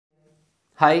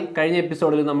Hi, കഴിഞ്ഞ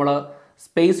എപ്പിസോഡിൽ നമ്മൾ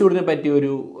സ്പേസ് സൂട്ടിനെ പറ്റി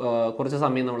കുറച്ച്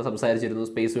സമയം നമ്മൾ സംസാരിച്ചിരുന്നു.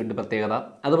 സ്പേസ് സൂട്ടിൻ്റെ പ്രത്യേകത,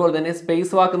 അതുപോലെ തന്നെ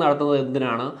സ്പേസ് വാക്ക് നടത്തുന്നത്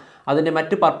എന്തിനാണ്, അതിൻ്റെ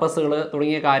മറ്റ് പർപ്പസുകൾ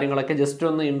തുടങ്ങിയ കാര്യങ്ങളൊക്കെ ജസ്റ്റ്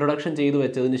ഒന്ന് ഇൻട്രൊഡക്ഷൻ ചെയ്തു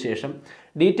വെച്ചതിന് ശേഷം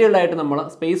ഡീറ്റെയിൽഡ് ആയിട്ട് നമ്മൾ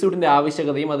സ്പേസ് സൂട്ടിൻ്റെ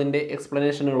ആവശ്യകതയും അതിൻ്റെ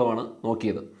എക്സ്പ്ലനേഷനുകളുമാണ്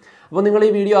നോക്കിയത്. അപ്പോൾ നിങ്ങൾ ഈ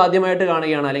വീഡിയോ ആദ്യമായിട്ട്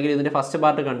കാണുകയാണ്, അല്ലെങ്കിൽ ഇതിൻ്റെ ഫസ്റ്റ്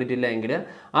പാർട്ട് കണ്ടിട്ടില്ല എങ്കിൽ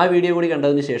ആ വീഡിയോ കൂടി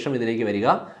കണ്ടതിന് ശേഷം ഇതിലേക്ക് വരിക.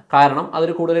 കാരണം അതിൽ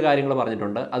കൂടുതൽ കാര്യങ്ങൾ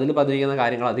പറഞ്ഞിട്ടുണ്ട്. അതിൽ പതിരിക്കുന്ന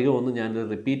കാര്യങ്ങൾ അധികമൊന്നും ഞാൻ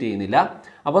റിപ്പീറ്റ് ചെയ്യുന്നില്ല.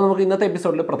 അപ്പോൾ നമുക്ക് ഇന്നത്തെ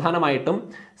എപ്പിസോഡിൽ പ്രധാനമായിട്ടും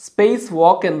സ്പേസ്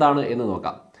വാക്ക് എന്താണ് എന്ന്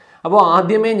നോക്കാം. അപ്പോൾ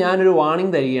ആദ്യമേ ഞാനൊരു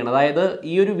വാർണിംഗ് തരികയാണ്. അതായത്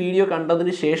ഈ ഒരു വീഡിയോ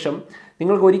കണ്ടതിന് ശേഷം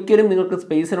നിങ്ങൾക്ക്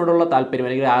സ്പേസിനോടുള്ള താല്പര്യം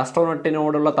അല്ലെങ്കിൽ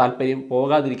ആസ്ട്രോനട്ടിനോടുള്ള താല്പര്യം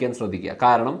പോകാതിരിക്കാൻ ശ്രദ്ധിക്കുക.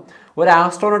 കാരണം ഒരു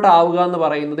ആസ്ട്രോനട്ട് ആവുക എന്ന്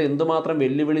പറയുന്നത് എന്തുമാത്രം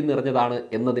വെല്ലുവിളി നിറഞ്ഞതാണ്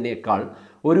എന്നതിനേക്കാൾ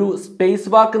ഒരു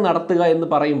സ്പേസ് വാക്ക് നടത്തുക എന്ന്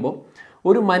പറയുമ്പോൾ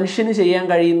ഒരു മനുഷ്യന് ചെയ്യാൻ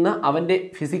കഴിയുന്ന അവൻ്റെ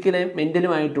ഫിസിക്കലും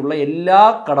മെൻ്റലുമായിട്ടുള്ള എല്ലാ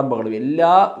കടമ്പകളും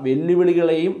എല്ലാ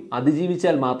വെല്ലുവിളികളെയും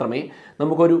അതിജീവിച്ചാൽ മാത്രമേ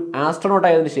നമുക്കൊരു ആസ്ട്രോനോട്ട്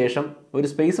ആയതിനു ശേഷം ഒരു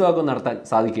സ്പേസ് വാക്ക് നടത്താൻ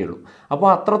സാധിക്കുകയുള്ളൂ. അപ്പോൾ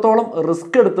അത്രത്തോളം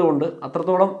റിസ്ക് എടുത്തുകൊണ്ട്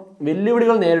അത്രത്തോളം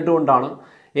വെല്ലുവിളികൾ നേരിട്ടുകൊണ്ടാണ്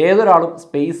ഏതൊരാളും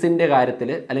സ്പേസിൻ്റെ കാര്യത്തിൽ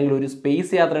അല്ലെങ്കിൽ ഒരു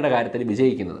സ്പേസ് യാത്രയുടെ കാര്യത്തിൽ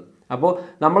വിജയിക്കുന്നത്. അപ്പോൾ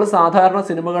നമ്മൾ സാധാരണ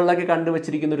സിനിമകളിലൊക്കെ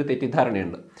കണ്ടുവച്ചിരിക്കുന്ന ഒരു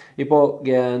തെറ്റിദ്ധാരണയുണ്ട്. ഇപ്പോൾ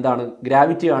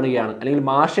ഗ്രാവിറ്റി കാണുകയാണ് അല്ലെങ്കിൽ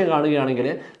മാർഷ്യം കാണുകയാണെങ്കിൽ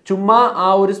ചുമ്മാ ആ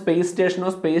ഒരു സ്പേസ്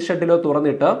സ്റ്റേഷനോ സ്പേസ് ഷട്ടിലോ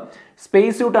തുറന്നിട്ട്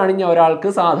സ്പേസ് സ്യൂട്ട് അണിഞ്ഞ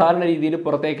ഒരാൾക്ക് സാധാരണ രീതിയിൽ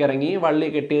പുറത്തേക്ക് ഇറങ്ങി വള്ളി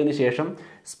കെട്ടിയതിന് ശേഷം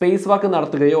സ്പേസ് വാക്ക്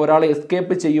നടത്തുകയോ ഒരാളെ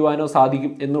എസ്കേപ്പ് ചെയ്യുവാനോ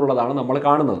സാധിക്കും എന്നുള്ളതാണ് നമ്മൾ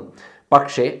കാണുന്നത്.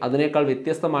 പക്ഷേ അതിനേക്കാൾ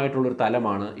വ്യത്യസ്തമായിട്ടുള്ളൊരു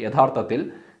തലമാണ് യഥാർത്ഥത്തിൽ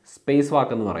സ്പേസ്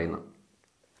വാക്ക് എന്ന് പറയുന്നത്.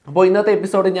 അപ്പോൾ ഇന്നത്തെ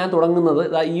എപ്പിസോഡ് ഞാൻ തുടങ്ങുന്നത്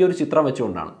ഈ ഒരു ചിത്രം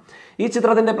വെച്ചുകൊണ്ടാണ്. ഈ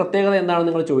ചിത്രത്തിൻ്റെ പ്രത്യേകത എന്താണെന്ന്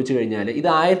നിങ്ങൾ ചോദിച്ചു കഴിഞ്ഞാൽ, ഇത്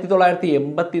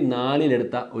 1984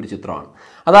 എടുത്ത ഒരു ചിത്രമാണ്.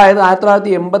 അതായത്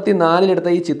 1984 എടുത്ത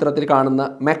ഈ ചിത്രത്തിൽ കാണുന്ന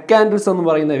മെക്കാൻഡിൽസ് എന്ന്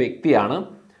പറയുന്ന വ്യക്തിയാണ്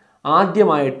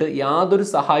ആദ്യമായിട്ട് യാതൊരു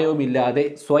സഹായവുമില്ലാതെ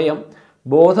സ്വയം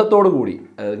ബോധത്തോടു കൂടി,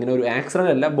 ഇങ്ങനെ ഒരു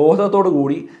ആക്സിഡൻ്റ് അല്ല, ബോധത്തോടു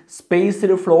കൂടി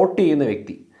സ്പേസിൽ ഫ്ലോട്ട് ചെയ്യുന്ന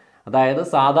വ്യക്തി. അതായത്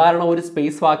സാധാരണ ഒരു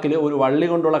സ്പേസ് വാക്കിൽ ഒരു വള്ളി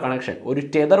കൊണ്ടുള്ള കണക്ഷൻ, ഒരു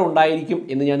ടെതർ ഉണ്ടായിരിക്കും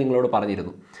എന്ന് ഞാൻ നിങ്ങളോട്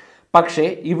പറഞ്ഞിരുന്നു. പക്ഷേ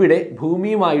ഇവിടെ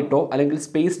ഭൂമിയുമായിട്ടോ അല്ലെങ്കിൽ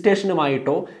സ്പേസ്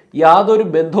സ്റ്റേഷനുമായിട്ടോ യാതൊരു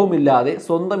ബന്ധവുമില്ലാതെ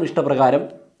സ്വന്തം ഇഷ്ടപ്രകാരം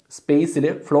സ്പേസിൽ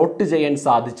ഫ്ലോട്ട് ചെയ്യാൻ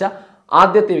സാധിച്ച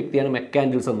ആദ്യത്തെ വ്യക്തിയാണ്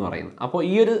മെക്കാൻഡിൽസ് എന്ന് പറയുന്നത്. അപ്പോൾ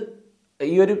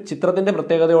ഈ ഒരു ചിത്രത്തിൻ്റെ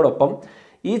പ്രത്യേകതയോടൊപ്പം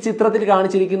ഈ ചിത്രത്തിൽ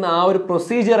കാണിച്ചിരിക്കുന്ന ആ ഒരു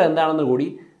പ്രൊസീജിയർ എന്താണെന്ന് കൂടി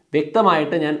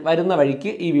വ്യക്തമായിട്ട് ഞാൻ വരുന്ന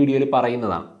വഴിക്ക് ഈ വീഡിയോയിൽ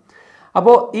പറയുന്നതാണ്.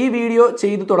 അപ്പോൾ ഈ വീഡിയോ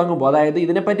ചെയ്തു തുടങ്ങുമ്പോൾ, അതായത്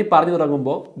ഇതിനെപ്പറ്റി പറഞ്ഞു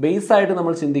തുടങ്ങുമ്പോൾ ബേസായിട്ട്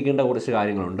നമ്മൾ ചിന്തിക്കേണ്ട കുറച്ച്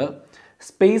കാര്യങ്ങളുണ്ട്.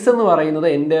 സ്പേസ് എന്ന് പറയുന്നത്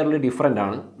എൻറ്റയർലി ഡിഫറെൻ്റ്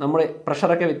ആണ്. നമ്മുടെ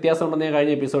പ്രഷറൊക്കെ വ്യത്യാസമുണ്ടെന്ന് ഞാൻ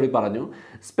കഴിഞ്ഞ എപ്പിസോഡിൽ പറഞ്ഞു.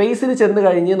 സ്പേസിൽ ചെന്ന്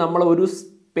കഴിഞ്ഞ് നമ്മൾ ഒരു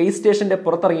സ്പേസ് സ്റ്റേഷൻ്റെ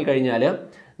പുറത്തിറങ്ങി കഴിഞ്ഞാൽ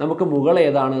നമുക്ക് മുകൾ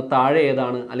ഏതാണ്, താഴെ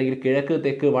ഏതാണ്, അല്ലെങ്കിൽ കിഴക്ക്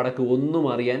തെക്ക് വടക്ക് ഒന്നും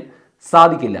അറിയാൻ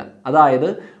സാധിക്കില്ല. അതായത്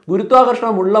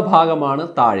ഗുരുത്വാകർഷണമുള്ള ഭാഗമാണ്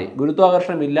താഴെ,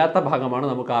 ഗുരുത്വാകർഷണം ഇല്ലാത്ത ഭാഗമാണ്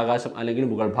നമുക്ക് ആകാശം അല്ലെങ്കിൽ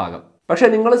മുകൾ ഭാഗം. പക്ഷേ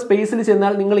നിങ്ങൾ സ്പേസിൽ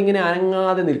ചെന്നാൽ നിങ്ങളിങ്ങനെ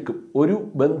അനങ്ങാതെ നിൽക്കും. ഒരു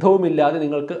ബന്ധവുമില്ലാതെ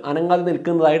നിങ്ങൾക്ക് അനങ്ങാതെ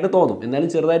നിൽക്കുന്നതായിട്ട് തോന്നും, എന്നാലും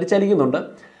ചെറുതായിട്ട് ചലിക്കുന്നുണ്ട്.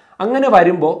 അങ്ങനെ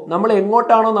വരുമ്പോൾ നമ്മൾ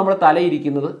എങ്ങോട്ടാണോ നമ്മുടെ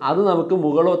തലയിരിക്കുന്നത് അത് നമുക്ക്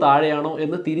മുകളോ താഴെയാണോ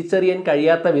എന്ന് തിരിച്ചറിയാൻ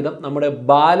കഴിയാത്ത വിധം നമ്മുടെ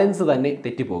ബാലൻസ് തന്നെ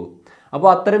തെറ്റിപ്പോകും. അപ്പോൾ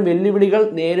അത്തരം വെല്ലുവിളികൾ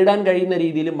നേരിടാൻ കഴിയുന്ന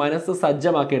രീതിയിൽ മനസ്സ്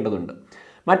സജ്ജമാക്കേണ്ടതുണ്ട്.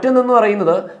 മറ്റൊന്നെന്ന്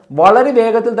പറയുന്നത്, വളരെ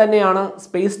വേഗത്തിൽ തന്നെയാണ്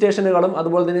സ്പേസ് സ്റ്റേഷനുകളും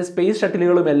അതുപോലെ തന്നെ സ്പേസ്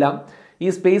ഷട്ടിലുകളും എല്ലാം ഈ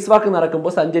സ്പേസ് വാക്ക്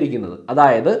നടക്കുമ്പോൾ സഞ്ചരിക്കുന്നത്.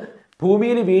 അതായത്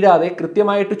ഭൂമിയിൽ വീഴാതെ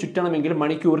കൃത്യമായിട്ട് ചുറ്റണമെങ്കിൽ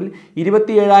മണിക്കൂറിൽ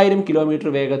 27,000 കിലോമീറ്റർ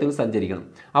വേഗത്തിൽ സഞ്ചരിക്കണം.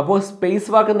 അപ്പോൾ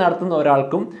സ്പേസ് വാക്ക് നടത്തുന്ന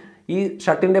ഒരാൾക്കും ഈ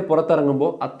ഷട്ടിലിൻ്റെ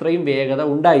പുറത്തിറങ്ങുമ്പോൾ അത്രയും വേഗത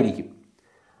ഉണ്ടായിരിക്കും.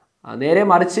 നേരെ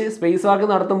മറിച്ച് സ്പേസ് വാക്ക്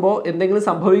നടത്തുമ്പോൾ എന്തെങ്കിലും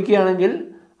സംഭവിക്കുകയാണെങ്കിൽ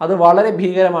അത് വളരെ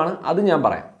ഭീകരമാണ്. അത് ഞാൻ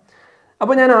പറയാം.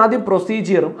 അപ്പോൾ ഞാൻ ആദ്യം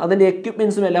പ്രൊസീജിയറും അതിൻ്റെ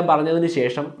എക്യുപ്മെൻസും എല്ലാം പറഞ്ഞതിന്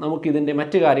ശേഷം നമുക്കിതിൻ്റെ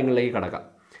മറ്റു കാര്യങ്ങളിലേക്ക് കടക്കാം.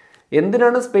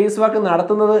 എന്തിനാണ് സ്പേസ് വാക്ക്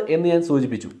നടത്തുന്നത് എന്ന് ഞാൻ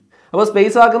സൂചിപ്പിച്ചു. അപ്പോൾ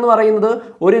സ്പേസ് വാക്ക് എന്ന് പറയുന്നത്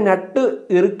ഒരു നട്ട്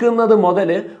ഇറുക്കുന്നത്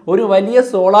മുതൽ ഒരു വലിയ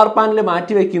സോളാർ പാനൽ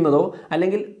മാറ്റി വയ്ക്കുന്നതോ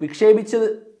അല്ലെങ്കിൽ വിക്ഷേപിച്ചത്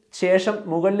ശേഷം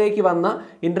മുകളിലേക്ക് വന്ന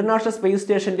ഇൻ്റർനാഷണൽ സ്പേസ്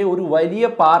സ്റ്റേഷൻ്റെ ഒരു വലിയ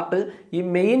പാർട്ട് ഈ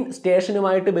മെയിൻ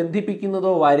സ്റ്റേഷനുമായിട്ട്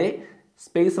ബന്ധിപ്പിക്കുന്നതോ വരെ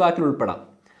സ്പേസ് വാക്കിൽ ഉൾപ്പെടാം.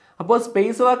 അപ്പോൾ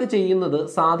സ്പേസ് വാക്ക് ചെയ്യുന്നത്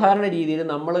സാധാരണ രീതിയിൽ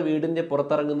നമ്മൾ വീടിൻ്റെ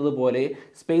പുറത്തിറങ്ങുന്നത് പോലെ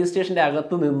സ്പേസ് സ്റ്റേഷൻ്റെ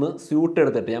അകത്ത് നിന്ന് സ്യൂട്ട്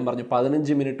എടുത്തിട്ട്, ഞാൻ പറഞ്ഞു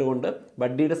 15 മിനിറ്റ് കൊണ്ട്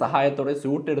ബഡ്ഡിയുടെ സഹായത്തോടെ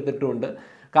സ്യൂട്ട് എടുത്തിട്ടുകൊണ്ട്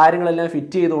കാര്യങ്ങളെല്ലാം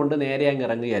ഫിറ്റ് ചെയ്തുകൊണ്ട് നേരെ അങ്ങ്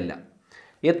ഇറങ്ങുകയല്ല.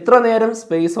 എത്ര നേരം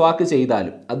സ്പേസ് വാക്ക്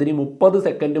ചെയ്താലും, അതിന് 30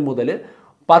 സെക്കൻഡ് മുതൽ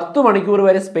 10 മണിക്കൂർ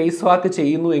വരെ സ്പേസ് വാക്ക്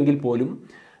ചെയ്യുന്നു എങ്കിൽ പോലും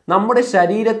നമ്മുടെ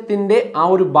ശരീരത്തിൻ്റെ ആ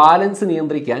ഒരു ബാലൻസ്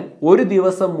നിയന്ത്രിക്കാൻ ഒരു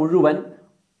ദിവസം മുഴുവൻ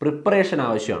പ്രിപ്പറേഷൻ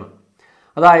ആവശ്യമാണ്.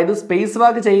 അതായത് സ്പേസ്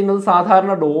വാക്ക് ചെയ്യുന്നത്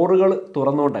സാധാരണ ഡോറുകൾ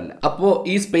തുറന്നുകൊണ്ടല്ല. അപ്പോൾ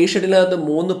ഈ സ്പേസ് ഷട്ടിലിനകത്ത്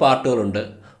 3 പാർട്ടുകളുണ്ട്.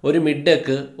 ഒരു മിഡ്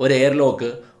ഡെക്ക്, ഒരു എയർലോക്ക്,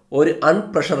 ഒരു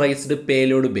അൺപ്രഷറൈസ്ഡ്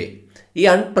പേലോഡ് ബേ. ഈ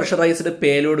അൺപ്രഷറൈസ്ഡ്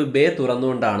പേലോഡ് ബേ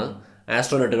തുറന്നുകൊണ്ടാണ്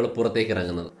ആസ്ട്രോനട്ടുകൾ പുറത്തേക്ക്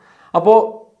ഇറങ്ങുന്നത്. അപ്പോൾ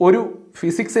ഒരു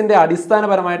ഫിസിക്സിൻ്റെ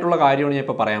അടിസ്ഥാനപരമായിട്ടുള്ള കാര്യമാണ് ഞാൻ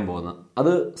ഇപ്പോൾ പറയാൻ പോകുന്നത്.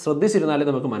 അത് ശ്രദ്ധിച്ചിരുന്നാലേ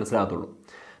നമുക്ക് മനസ്സിലാകത്തുള്ളൂ.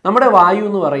 നമ്മുടെ വായു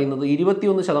എന്ന് പറയുന്നത്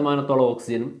 21%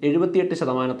 ഓക്സിജനും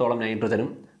 78% നൈട്രജനും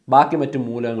ബാക്കി മറ്റു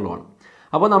മൂലകങ്ങളുമാണ്.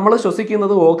 അപ്പോൾ നമ്മൾ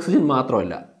ശ്വസിക്കുന്നത് ഓക്സിജൻ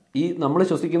മാത്രമല്ല. നമ്മൾ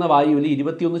ശ്വസിക്കുന്ന വായുവിൽ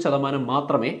 21%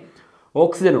 മാത്രമേ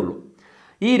ഓക്സിജൻ ഉള്ളൂ.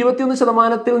 ഈ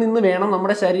 21%-ൽ നിന്ന് വേണം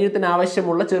നമ്മുടെ ശരീരത്തിന്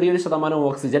ആവശ്യമുള്ള ചെറിയൊരു ശതമാനം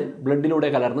ഓക്സിജൻ ബ്ലഡിലൂടെ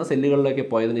കലർന്ന് സെല്ലുകളിലേക്ക്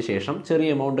പോയതിന് ശേഷം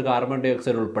ചെറിയ എമൗണ്ട് കാർബൺ ഡൈ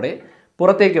ഓക്സൈഡ് ഉൾപ്പെടെ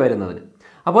പുറത്തേക്ക് വരുന്നതിന്.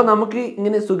 അപ്പോൾ നമുക്ക്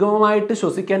ഇങ്ങനെ സുഗമമായിട്ട്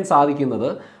ശ്വസിക്കാൻ സാധിക്കുന്നത്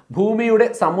ഭൂമിയുടെ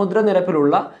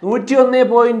സമുദ്രനിരപ്പിലുള്ള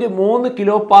 101.3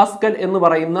 കിലോ പാസ്കൽ എന്ന്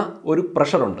പറയുന്ന ഒരു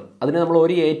പ്രഷറുണ്ട്. അതിനെ നമ്മൾ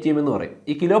 1 ATM എന്ന് പറയും.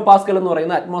 ഈ കിലോ പാസ്കൽ എന്ന്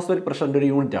പറയുന്ന അറ്റ്മോസ്ഫിയറിക് പ്രഷറിൻ്റെ ഒരു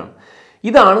യൂണിറ്റാണ്.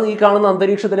 ഇതാണ് ഈ കാണുന്ന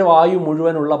അന്തരീക്ഷത്തിലെ വായു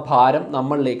മുഴുവനുള്ള ഭാരം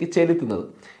നമ്മളിലേക്ക് ചെലുത്തുന്നത്.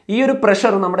 ഈ ഒരു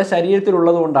പ്രഷർ നമ്മുടെ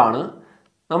ശരീരത്തിലുള്ളത് കൊണ്ടാണ്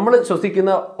നമ്മൾ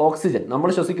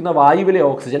ശ്വസിക്കുന്ന വായുവിലെ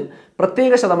ഓക്സിജൻ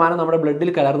പ്രത്യേക ശതമാനം നമ്മുടെ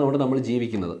ബ്ലഡിൽ കലർന്നുകൊണ്ട് നമ്മൾ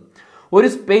ജീവിക്കുന്നത്. ഒരു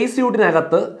സ്പേസ്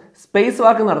സ്യൂട്ടിനകത്ത് സ്പേസ്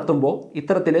വാക്ക് നടത്തുമ്പോൾ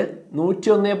ഇത്തരത്തിൽ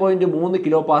 101.3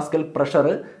 കിലോ പാസ്കൽ പ്രഷർ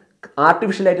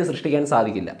ആർട്ടിഫിഷ്യലായിട്ട് സൃഷ്ടിക്കാൻ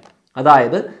സാധിക്കില്ല.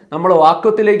 അതായത് നമ്മൾ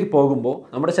വാക്വത്തിലേക്ക് പോകുമ്പോൾ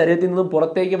നമ്മുടെ ശരീരത്തിൽ നിന്നും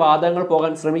പുറത്തേക്ക് വാതകങ്ങൾ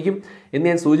പോകാൻ ശ്രമിക്കും എന്ന്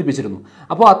ഞാൻ സൂചിപ്പിച്ചിരുന്നു.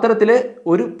 അപ്പോൾ അത്തരത്തിൽ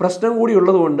ഒരു പ്രശ്നം കൂടി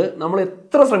ഉള്ളതുകൊണ്ട് നമ്മൾ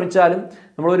എത്ര ശ്രമിച്ചാലും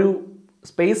നമ്മളൊരു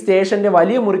സ്പേസ് സ്റ്റേഷൻ്റെ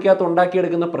വലിയ മുറിക്കകത്ത്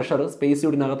ഉണ്ടാക്കിയെടുക്കുന്ന പ്രഷർ സ്പേസ്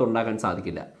സ്യൂട്ടിനകത്ത് ഉണ്ടാക്കാൻ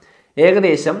സാധിക്കില്ല.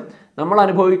 ഏകദേശം നമ്മൾ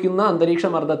അനുഭവിക്കുന്ന അന്തരീക്ഷ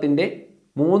മർദ്ദത്തിൻ്റെ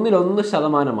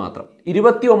 1/3 മാത്രം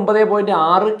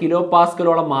 29.6 കിലോ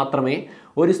പാസ്കലോളം മാത്രമേ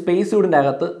ഒരു സ്പേസ് സ്യൂട്ടിൻ്റെ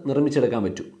അകത്ത് നിർമ്മിച്ചെടുക്കാൻ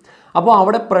പറ്റൂ. അപ്പോൾ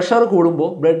അവിടെ പ്രഷർ കൂടുമ്പോൾ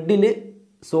ബ്ലഡിൽ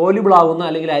സോല്യൂബിൾ ആവുന്ന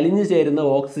അല്ലെങ്കിൽ അലിഞ്ഞു ചേരുന്ന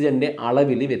ഓക്സിജൻ്റെ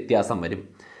അളവിൽ വ്യത്യാസം വരും.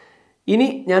 ഇനി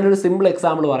ഞാനൊരു സിമ്പിൾ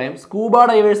എക്സാമ്പിൾ പറയാം. സ്കൂബ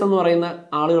ഡൈവേഴ്സ് എന്ന് പറയുന്ന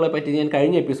ആളുകളെ പറ്റി ഞാൻ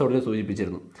കഴിഞ്ഞ എപ്പിസോഡിൽ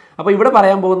സൂചിപ്പിച്ചിരുന്നു. അപ്പോൾ ഇവിടെ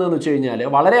പറയാൻ പോകുന്നതെന്ന് വെച്ച് കഴിഞ്ഞാൽ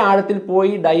വളരെ ആഴത്തിൽ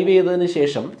പോയി ഡൈവ് ചെയ്തതിന്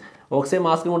ശേഷം ഓക്സിജൻ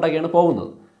മാസ്ക് കൊണ്ടൊക്കെയാണ്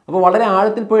പോകുന്നത്. അപ്പോൾ വളരെ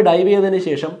ആഴത്തിൽ പോയി ഡൈവ് ചെയ്തതിന്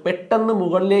ശേഷം പെട്ടെന്ന്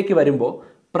മുകളിലേക്ക് വരുമ്പോൾ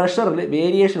പ്രഷറിൽ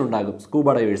വേരിയേഷൻ ഉണ്ടാകും സ്കൂബ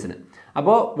ഡൈവേഴ്സിന്.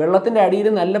 അപ്പോൾ വെള്ളത്തിൻ്റെ അടിയിൽ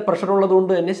നല്ല പ്രഷർ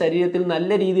ഉള്ളതുകൊണ്ട് തന്നെ ശരീരത്തിൽ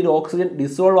നല്ല രീതിയിൽ ഓക്സിജൻ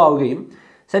ഡിസോൾവ് ആവുകയും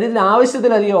ശരീരത്തിൽ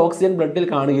ആവശ്യത്തിലധികം ഓക്സിജൻ ബ്ലഡിൽ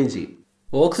കാണുകയും ചെയ്യും.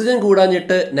 ഓക്സിജൻ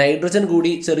കൂടാഞ്ഞിട്ട് നൈട്രജൻ കൂടി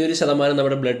ചെറിയൊരു ശതമാനം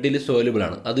നമ്മുടെ ബ്ലഡിൽ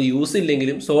സോലുബിളാണ്. അത് യൂസ്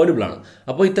ഇല്ലെങ്കിലും സോലുബിളാണ്.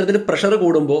 അപ്പോൾ ഇത്തരത്തിൽ പ്രഷർ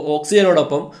കൂടുമ്പോൾ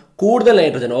ഓക്സിജനോടൊപ്പം കൂടുതൽ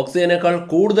ഓക്സിജനേക്കാൾ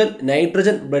കൂടുതൽ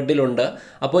നൈട്രജൻ ബ്ലഡിലുണ്ട്.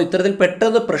 അപ്പോൾ ഇത്തരത്തിൽ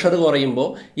പെട്ടെന്ന് പ്രഷർ കുറയുമ്പോൾ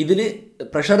ഇതിൽ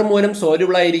പ്രഷർ മൂലം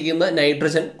സോലുബിളായിരിക്കുന്ന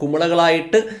നൈട്രജൻ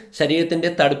കുമിളകളായിട്ട്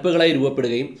ശരീരത്തിൻ്റെ തടുപ്പുകളായി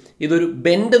രൂപപ്പെടുകയും ഇതൊരു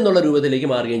ബെൻഡ് എന്നുള്ള രൂപത്തിലേക്ക്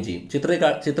മാറുകയും ചെയ്യും.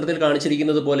 ചിത്രത്തിൽ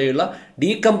കാണിച്ചിരിക്കുന്നത് പോലെയുള്ള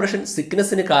ഡീകംപ്രഷൻ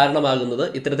സിക്നസ്സിന് കാരണമാകുന്നത്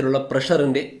ഇത്തരത്തിലുള്ള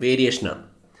പ്രഷറിൻ്റെ വേരിയേഷനാണ്.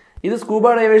 ഇത്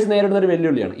സ്കൂബ ഡൈവേഴ്സ് നേരിടുന്ന ഒരു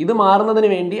വെല്ലുവിളിയാണ്. ഇത് മാറുന്നതിന്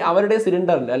വേണ്ടി അവരുടെ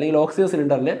സിലിണ്ടറിൽ അല്ലെങ്കിൽ ഓക്സിജൻ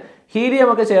സിലിണ്ടറിൽ ഹീലിയം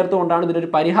ഒക്കെ ചേർത്തുകൊണ്ടാണ് ഇതിനൊരു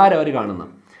പരിഹാരം അവർ കാണുന്നത്.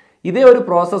 ഇതേ ഒരു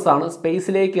പ്രോസസ്സാണ്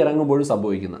സ്പേസിലേക്ക് ഇറങ്ങുമ്പോഴും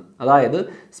സംഭവിക്കുന്നത്. അതായത്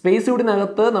സ്പേസ്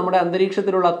സ്യൂട്ടിനകത്ത് നമ്മുടെ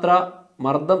അന്തരീക്ഷത്തിലുള്ള അത്ര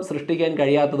മർദ്ദം സൃഷ്ടിക്കാൻ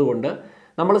കഴിയാത്തത് കൊണ്ട്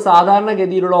നമ്മൾ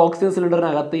സാധാരണഗതിയിലുള്ള ഓക്സിജൻ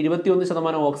സിലിണ്ടറിനകത്ത്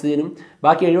 21% ഓക്സിജനും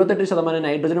ബാക്കി 78%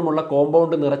 നൈട്രജനുമുള്ള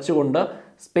കോമ്പൗണ്ട് നിറച്ചുകൊണ്ട്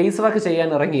സ്പേസ് വാക്ക് ചെയ്യാൻ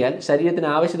ഇറങ്ങിയാൽ ശരീരത്തിന്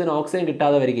ആവശ്യത്തിന് ഓക്സിജൻ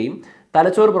കിട്ടാതെ വരികയും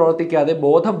തലച്ചോറ് പ്രവർത്തിക്കാതെ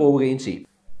ബോധം പോവുകയും ചെയ്യും.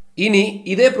 ഇനി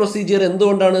ഇതേ പ്രൊസീജിയർ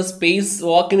എന്തുകൊണ്ടാണ് സ്പേസ്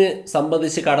വാക്കിന്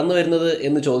സംബന്ധിച്ച് കടന്നു വരുന്നത്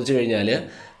എന്ന് ചോദിച്ചു കഴിഞ്ഞാൽ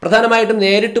പ്രധാനമായിട്ടും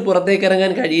നേരിട്ട് പുറത്തേക്ക്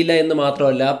ഇറങ്ങാൻ കഴിയില്ല എന്ന്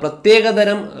മാത്രമല്ല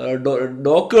പ്രത്യേകതരം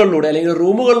ഡോക്കുകളിലൂടെ അല്ലെങ്കിൽ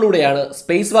റൂമുകളിലൂടെയാണ്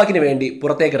സ്പേസ് വാക്കിന് വേണ്ടി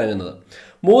പുറത്തേക്ക് ഇറങ്ങുന്നത്.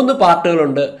 3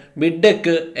 പാർട്ടുകളുണ്ട്: മിഡ്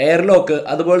ഡെക്ക്, എയർലോക്ക്,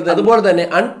 അതുപോലെ തന്നെ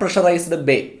അൺപ്രഷറൈസ്ഡ്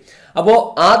ബേ. അപ്പോൾ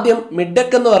ആദ്യം മിഡ്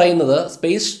ഡെക്ക് എന്ന് പറയുന്നത്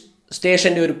സ്പേസ്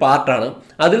സ്റ്റേഷൻ്റെ ഒരു പാർട്ടാണ്.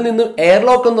 അതിൽ നിന്നും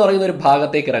എയർലോക്ക് എന്ന് പറയുന്ന ഒരു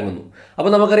ഭാഗത്തേക്ക് ഇറങ്ങുന്നു.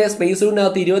 അപ്പോൾ നമുക്കറിയാം സ്പേസ്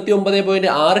സ്യൂട്ടിനകത്ത്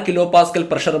 29.6 കിലോ പാസ്കൽ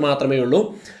പ്രഷർ മാത്രമേ ഉള്ളൂ.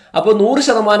 അപ്പോൾ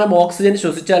 100% ഓക്സിജൻ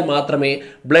ശ്വസിച്ചാൽ മാത്രമേ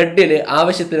ബ്ലഡിൽ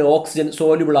ആവശ്യത്തിന് ഓക്സിജൻ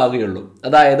സോല്യൂബിൾ ആവുകയുള്ളൂ.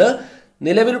 അതായത്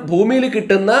നിലവിൽ ഭൂമിയിൽ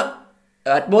കിട്ടുന്ന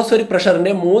അറ്റ്മോസ്ഫിയറിക്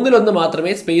പ്രഷറിൻ്റെ 1/3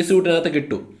 മാത്രമേ സ്പേസ് സ്യൂട്ടിനകത്ത്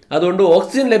കിട്ടൂ. അതുകൊണ്ട്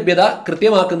ഓക്സിജൻ ലഭ്യത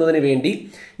കൃത്യമാക്കുന്നതിന് വേണ്ടി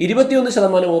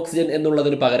 21% ഓക്സിജൻ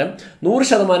എന്നുള്ളതിന് പകരം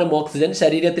 100% ഓക്സിജൻ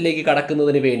ശരീരത്തിലേക്ക്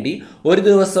കടക്കുന്നതിന് വേണ്ടി ഒരു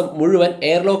ദിവസം മുഴുവൻ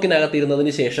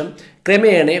എയർലോക്കിനകത്തിരുന്നതിന് ശേഷം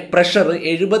ക്രമേണ പ്രഷർ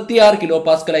 76 കിലോ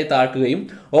പാസ്കലായി താഴ്ക്കുകയും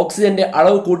ഓക്സിജന്റെ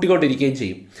അളവ് കൂട്ടിക്കൊണ്ടിരിക്കുകയും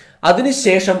ചെയ്യും.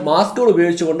 അതിനുശേഷം മാസ്കുകൾ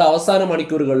ഉപയോഗിച്ചുകൊണ്ട് അവസാന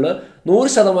മണിക്കൂറുകളിൽ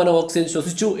 100% ഓക്സിജൻ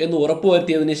ശ്വസിച്ചു എന്ന്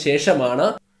ഉറപ്പുവരുത്തിയതിനു ശേഷമാണ്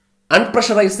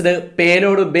അൺപ്രഷറൈസ്ഡ്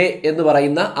പേലോഡ് ബേ എന്ന്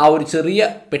പറയുന്ന ആ ഒരു ചെറിയ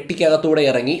പെട്ടിക്കകത്തൂടെ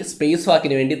ഇറങ്ങി സ്പേസ്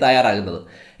വാക്കിന് വേണ്ടി തയ്യാറാകുന്നത്.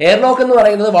 എയർലോക്ക് എന്ന്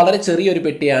പറയുന്നത് വളരെ ചെറിയൊരു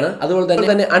പെട്ടിയാണ്. അതുപോലെ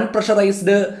തന്നെ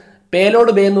അൺപ്രഷറൈസ്ഡ്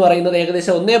പേലോഡ് ബേ എന്ന് പറയുന്നത്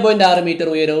ഏകദേശം 1.6 മീറ്റർ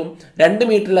ഉയരവും 2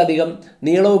 മീറ്ററിലധികം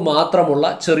നീളവും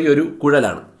മാത്രമുള്ള ചെറിയൊരു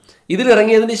കുഴലാണ്.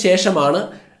 ഇതിലിറങ്ങിയതിന് ശേഷമാണ്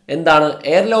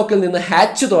എയർലോക്കിൽ നിന്ന്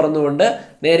ഹാച്ച് തുറന്നുകൊണ്ട്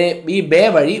നേരെ ഈ ബേ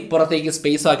വഴി പുറത്തേക്ക്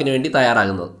സ്പേസ് വാക്കിന് വേണ്ടി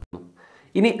തയ്യാറാകുന്നത്.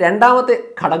 ഇനി രണ്ടാമത്തെ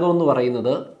ഘടകം എന്ന്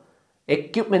പറയുന്നത്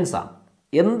എക്യുപ്മെൻറ്റ്സ് ആണ്.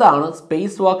 എന്താണ്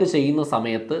സ്പേസ് വാക്ക് ചെയ്യുന്ന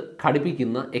സമയത്ത്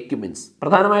ഘടിപ്പിക്കുന്ന എക്യുപ്മെൻറ്റ്സ്?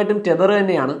 പ്രധാനമായിട്ടും ടെതർ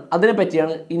തന്നെയാണ്.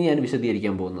 അതിനെപ്പറ്റിയാണ് ഇനി ഞാൻ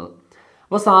വിശദീകരിക്കാൻ പോകുന്നത്.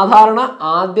 അപ്പോൾ സാധാരണ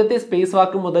ആദ്യത്തെ സ്പേസ്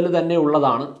വാക്ക് മുതൽ തന്നെ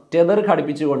ഉള്ളതാണ് ടെതർ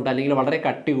ഘടിപ്പിച്ചുകൊണ്ട് അല്ലെങ്കിൽ വളരെ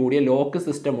കട്ടി കൂടിയ ലോക്ക്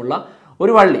സിസ്റ്റമുള്ള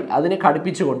ഒരു വള്ളി അതിനെ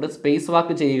ഘടിപ്പിച്ചുകൊണ്ട് സ്പേസ്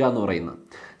വാക്ക് ചെയ്യുക എന്ന് പറയുന്നത്.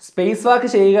 സ്പേസ് വാക്ക്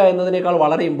ചെയ്യുക എന്നതിനേക്കാൾ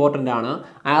വളരെ ഇമ്പോർട്ടൻ്റ് ആണ്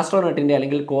ആസ്ട്രോനട്ടിൻ്റെ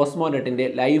അല്ലെങ്കിൽ കോസ്മോനട്ടിൻ്റെ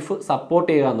ലൈഫ് സപ്പോർട്ട്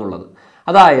ചെയ്യുക എന്നുള്ളത്.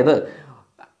 അതായത്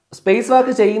സ്പേസ്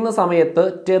വാക്ക് ചെയ്യുന്ന സമയത്ത്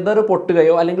ടെതർ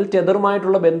പൊട്ടുകയോ അല്ലെങ്കിൽ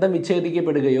ടെതറുമായിട്ടുള്ള ബന്ധം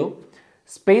വിച്ഛേദിക്കപ്പെടുകയോ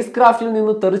സ്പേസ് ക്രാഫ്റ്റിൽ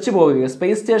നിന്ന് തെറിച്ചു പോവുകയോ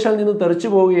സ്പേസ് സ്റ്റേഷനിൽ നിന്ന് തെറിച്ചു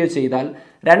പോവുകയോ ചെയ്താൽ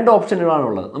 2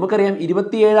 ഓപ്ഷനുകളാണുള്ളത്. നമുക്കറിയാം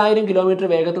 27,000 കിലോമീറ്റർ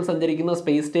വേഗത്തിൽ സഞ്ചരിക്കുന്ന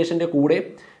സ്പേസ് സ്റ്റേഷൻ്റെ കൂടെ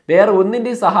വേറെ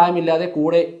ഒന്നിൻ്റെയും സഹായമില്ലാതെ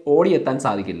കൂടെ ഓടിയെത്താൻ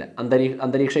സാധിക്കില്ല.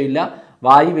 അന്തരീക്ഷമില്ല,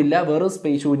 വായുവില്ല, വെറും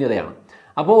സ്പേസ് ശൂന്യതയാണ്.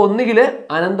 അപ്പോൾ ഒന്നുകിൽ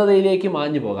അനന്തതയിലേക്ക്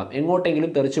മാഞ്ഞു പോകാം,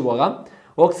 എങ്ങോട്ടെങ്കിലും തെറിച്ചു പോകാം,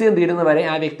 ഓക്സിജൻ തീരുന്നവരെ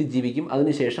ആ വ്യക്തി ജീവിക്കും,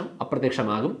 അതിനുശേഷം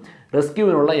അപ്രത്യക്ഷമാകും,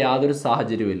 റെസ്ക്യൂവിനുള്ള യാതൊരു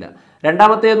സാഹചര്യവുമില്ല.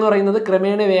 രണ്ടാമത്തേതെന്ന് പറയുന്നത്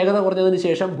ക്രമേണ വേഗത കുറഞ്ഞതിന്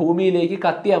ശേഷം ഭൂമിയിലേക്ക്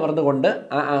കത്തി അമർന്നുകൊണ്ട്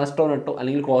ആ ആസ്ട്രോനട്ടോ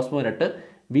അല്ലെങ്കിൽ കോസ്മോനട്ട്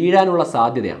വീഴാനുള്ള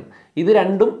സാധ്യതയാണ്. ഇത്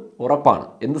രണ്ടും ഉറപ്പാണ്.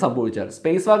 എന്ത് സംഭവിച്ചാൽ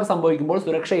സ്പേസ് വാക്ക് സംഭവിക്കുമ്പോൾ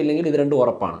സുരക്ഷയില്ലെങ്കിൽ ഇത് രണ്ടും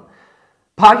ഉറപ്പാണ്.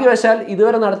 ഭാഗ്യവശാൽ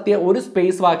ഇതുവരെ നടത്തിയ ഒരു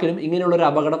സ്പേസ് വാക്കിലും ഇങ്ങനെയുള്ളൊരു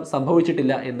അപകടം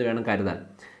സംഭവിച്ചിട്ടില്ല എന്ന് വേണം കരുതാൻ.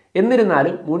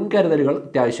 എന്നിരുന്നാലും മുൻകരുതലുകൾ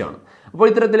അത്യാവശ്യമാണ്. അപ്പോൾ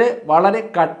ഇത്തരത്തിൽ വളരെ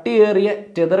കട്ടിയേറിയ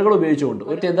ടെതറുകൾ ഉപയോഗിച്ചുകൊണ്ട്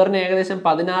ഒരു ടെതറിന് ഏകദേശം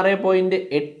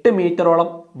 16.8 മീറ്ററോളം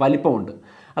വലിപ്പമുണ്ട്.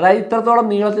 അതായത് ഇത്രത്തോളം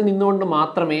നീളത്തിൽ നിന്നുകൊണ്ട്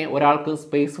മാത്രമേ ഒരാൾക്ക്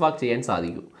സ്പേസ് വാക്ക് ചെയ്യാൻ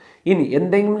സാധിക്കൂ. ഇനി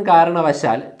എന്തെങ്കിലും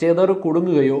കാരണവശാൽ ടെതർ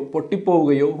കുടുങ്ങുകയോ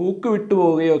പൊട്ടിപ്പോവുകയോ ഹൂക്ക്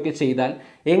വിട്ടുപോവുകയോ ഒക്കെ ചെയ്താൽ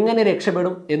എങ്ങനെ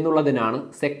രക്ഷപ്പെടും എന്നുള്ളതിനാണ്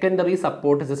സെക്കൻഡറി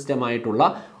സപ്പോർട്ട് സിസ്റ്റമായിട്ടുള്ള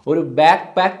ഒരു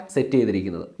ബാക്ക് പാക്ക് സെറ്റ്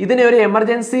ചെയ്തിരിക്കുന്നത്. ഇതിനെ ഒരു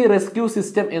എമർജൻസി റെസ്ക്യൂ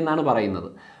സിസ്റ്റം എന്നാണ്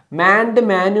പറയുന്നത്. മാൻഡ്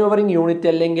മാനുവറിംഗ് യൂണിറ്റ്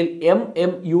അല്ലെങ്കിൽ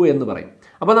MMU എന്ന് പറയും.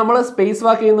 അപ്പോൾ നമ്മൾ സ്പേസ്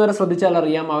വാക്ക് ചെയ്യുന്നവരെ ശ്രദ്ധിച്ചാൽ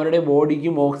അറിയാം, അവരുടെ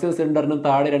ബോഡിക്കും ഓക്സിജൻ സിലിണ്ടറിനും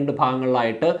താഴെ 2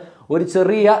 ഭാഗങ്ങളിലായിട്ട് ഒരു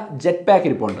ചെറിയ ജെറ്റ് പാക്ക്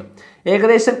ഇരിപ്പുണ്ട്.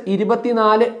 ഏകദേശം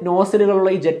 24 നോസിലുകളുള്ള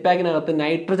ഈ ജെറ്റ് പാക്കിനകത്ത്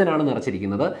നൈട്രജനാണ്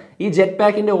നിറച്ചിരിക്കുന്നത്. ഈ ജെറ്റ്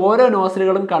പാക്കിൻ്റെ ഓരോ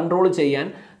നോസിലുകളും കൺട്രോൾ ചെയ്യാൻ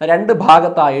 2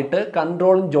 ഭാഗത്തായിട്ട്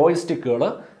കൺട്രോളിംഗ് ജോയ്സ്റ്റിക്കുകൾ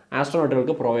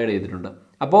ആസ്ട്രോനട്ടുകൾക്ക് പ്രൊവൈഡ് ചെയ്തിട്ടുണ്ട്.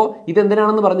 അപ്പോൾ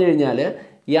ഇതെന്തിനാണെന്ന് പറഞ്ഞു കഴിഞ്ഞാൽ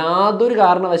യാതൊരു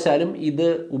കാരണവശാലും ഇത്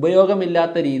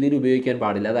ഉപയോഗമില്ലാത്ത രീതിയിൽ ഉപയോഗിക്കാൻ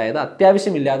പാടില്ല, അതായത്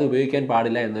അത്യാവശ്യമില്ലാതെ ഉപയോഗിക്കാൻ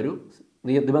പാടില്ല എന്നൊരു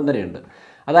നിബന്ധനയുണ്ട്.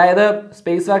 അതായത്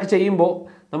സ്പേസ് വാക്ക് ചെയ്യുമ്പോൾ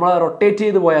നമ്മൾ റൊട്ടേറ്റ്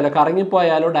ചെയ്ത് പോയാലോ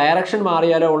കറങ്ങിപ്പോയാലോ ഡയറക്ഷൻ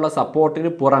മാറിയാലോ ഉള്ള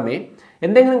സപ്പോർട്ടിന് പുറമേ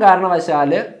എന്തെങ്കിലും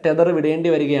കാരണവശാൽ ടെതർ വിടേണ്ടി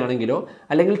വരികയാണെങ്കിലോ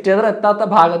അല്ലെങ്കിൽ ടെതർ എത്താത്ത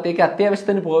ഭാഗത്തേക്ക്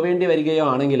അത്യാവശ്യത്തിന് പോവേണ്ടി വരികയോ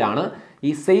ആണെങ്കിലാണ്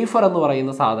ഈ സേഫർ എന്ന്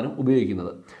പറയുന്ന സാധനം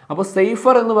ഉപയോഗിക്കുന്നത്. അപ്പോൾ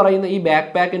സേഫർ എന്ന് പറയുന്ന ഈ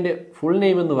ബാക്ക് പാക്കിൻ്റെ ഫുൾ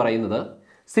നെയിം എന്ന് പറയുന്നത്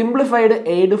simplified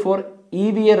aid four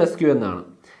EVA rescue എന്നാണ്.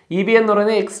 EVA എന്ന്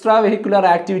പറയുന്നത് എക്സ്ട്രാ വെഹിക്കുലർ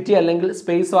ആക്ടിവിറ്റി അല്ലെങ്കിൽ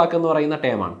സ്പേസ് വാക്ക് എന്ന് പറയുന്ന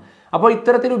ടേമാണ്. അപ്പോൾ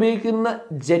ഇത്തരത്തിൽ ഉപയോഗിക്കുന്ന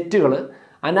ജെറ്റുകൾ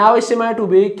അനാവശ്യമായിട്ട്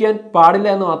ഉപയോഗിക്കാൻ പാടില്ല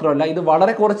എന്ന് മാത്രമല്ല, ഇത്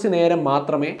വളരെ കുറച്ച് നേരം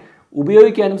മാത്രമേ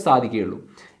ഉപയോഗിക്കാനും സാധിക്കുകയുള്ളൂ.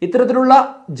 ഇത്തരത്തിലുള്ള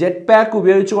ജെറ്റ് പാക്ക്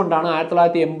ഉപയോഗിച്ചുകൊണ്ടാണ്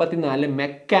 1984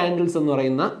 മെക്കാൻഡിൽസ് എന്ന്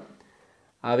പറയുന്ന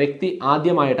വ്യക്തി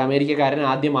ആദ്യമായിട്ട്, അമേരിക്കക്കാരൻ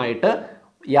ആദ്യമായിട്ട്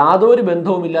യാതൊരു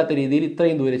ബന്ധവുമില്ലാത്ത രീതിയിൽ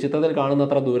ഇത്രയും ദൂരെ, ചിത്രത്തിൽ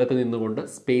കാണുന്നത്ര ദൂരത്ത് നിന്നുകൊണ്ട്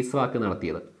സ്പേസ് വാക്ക്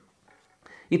നടത്തിയത്.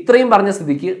 ഇത്രയും പറഞ്ഞ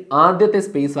സ്ഥിതിക്ക് ആദ്യത്തെ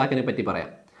സ്പേസ് വാക്കിനെ പറ്റി പറയാം.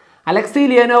 അലക്സി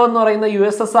ലിയനോവ് എന്ന് പറയുന്ന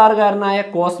USSR-കാരനായ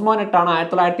കോസ്മോനട്ടാണ്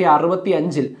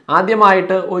 1965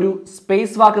 ആദ്യമായിട്ട് ഒരു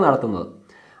സ്പേസ് വാക്ക് നടത്തുന്നത്.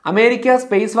 അമേരിക്ക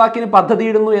സ്പേസ് വാക്കിന്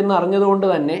പദ്ധതിയിടുന്നു എന്ന് അറിഞ്ഞതുകൊണ്ട്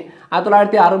തന്നെ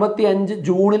 1965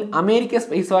 ജൂണിൽ അമേരിക്ക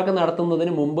സ്പേസ് വാക്ക്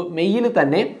നടത്തുന്നതിന് മുമ്പ് മെയ്യിൽ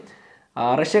തന്നെ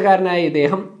റഷ്യക്കാരനായ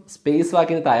ഇദ്ദേഹം സ്പേസ്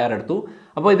വാക്കിന് തയ്യാറെടുത്തു.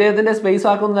 അപ്പോൾ ഇദ്ദേഹത്തിൻ്റെ സ്പേസ്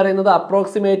വാക്ക് എന്ന് പറയുന്നത്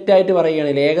അപ്രോക്സിമേറ്റ് ആയിട്ട്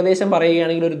പറയുകയാണെങ്കിൽ, ഏകദേശം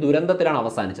പറയുകയാണെങ്കിൽ ഒരു ദുരന്തത്തിലാണ്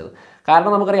അവസാനിച്ചത്.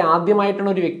 കാരണം നമുക്കറിയാം, ആദ്യമായിട്ടാണ്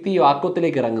ഒരു വ്യക്തി ഈ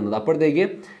വാക്വത്തിലേക്ക് ഇറങ്ങുന്നത്. അപ്പോഴത്തേക്ക്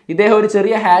ഇദ്ദേഹം ഒരു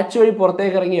ചെറിയ ഹാച്ച് വഴി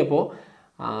പുറത്തേക്ക് ഇറങ്ങിയപ്പോൾ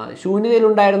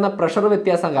ശൂന്യതയിലുണ്ടായിരുന്ന പ്രഷർ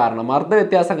വ്യത്യാസം കാരണം, മർദ്ദ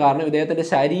വ്യത്യാസം കാരണം ഇദ്ദേഹത്തിൻ്റെ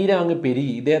ശരീരം അങ്ങ്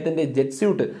പെരുകി. ഇദ്ദേഹത്തിൻ്റെ ജെറ്റ്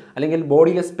സ്യൂട്ട് അല്ലെങ്കിൽ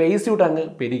ബോഡിയിലെ സ്പേസ് സ്യൂട്ട് അങ്ങ്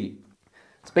പെരുകി.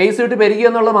 സ്പേസ് സ്യൂട്ട് പെരുകി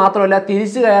എന്നുള്ളത് മാത്രമല്ല,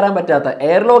 തിരിച്ചു കയറാൻ പറ്റാത്ത,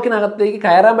 എയർലോക്കിനകത്തേക്ക്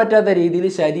കയറാൻ പറ്റാത്ത രീതിയിൽ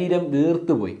ശരീരം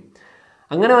വീർത്തുപോയി.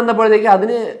 അങ്ങനെ വന്നപ്പോഴത്തേക്ക്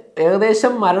അതിന്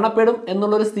ഏകദേശം മരണപ്പെടും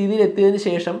എന്നുള്ളൊരു സ്ഥിതിയിൽ എത്തിയതിന്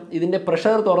ശേഷം ഇതിൻ്റെ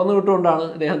പ്രഷർ തുറന്നു വിട്ടുകൊണ്ടാണ്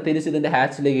ഇദ്ദേഹം തിരിച്ച് ഇതിൻ്റെ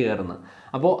ഹാച്ചിലേക്ക് കയറുന്നത്.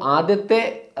 അപ്പോൾ ആദ്യത്തെ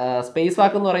സ്പേസ്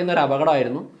വാക്ക് എന്ന് പറയുന്ന ഒരു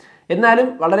അപകടമായിരുന്നു. എന്നാലും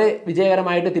വളരെ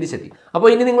വിജയകരമായിട്ട് തിരിച്ചെത്തി. അപ്പോൾ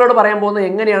ഇനി നിങ്ങളോട് പറയാൻ പോകുന്നത്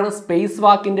എങ്ങനെയാണ് സ്പേസ്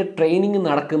വാക്കിൻ്റെ ട്രെയിനിങ്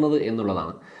നടക്കുന്നത്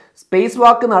എന്നുള്ളതാണ്. സ്പേസ്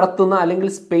വാക്ക് നടത്തുന്ന അല്ലെങ്കിൽ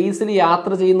സ്പേസിൽ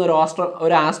യാത്ര ചെയ്യുന്ന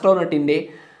ഒരു ആസ്ട്രോനട്ടിൻ്റെ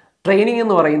ട്രെയിനിങ്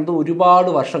എന്ന് പറയുന്നത് ഒരുപാട്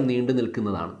വർഷം നീണ്ടു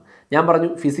നിൽക്കുന്നതാണ്. ഞാൻ പറഞ്ഞു,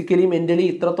 ഫിസിക്കലി മെൻ്റലി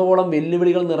ഇത്രത്തോളം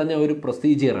വെല്ലുവിളികൾ നിറഞ്ഞ ഒരു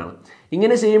പ്രൊസീജിയറാണ്.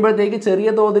 ഇങ്ങനെ ചെയ്യുമ്പോഴത്തേക്ക് ചെറിയ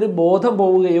തോതിൽ ബോധം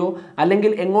പോവുകയോ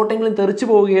അല്ലെങ്കിൽ എങ്ങോട്ടെങ്കിലും തെറിച്ചു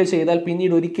പോവുകയോ ചെയ്താൽ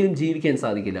പിന്നീട് ഒരിക്കലും ജീവിക്കാൻ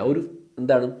സാധിക്കില്ല. ഒരു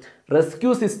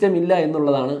റെസ്ക്യൂ സിസ്റ്റം ഇല്ല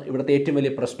എന്നുള്ളതാണ് ഇവിടുത്തെ ഏറ്റവും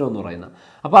വലിയ പ്രശ്നം എന്ന് പറയുന്നത്.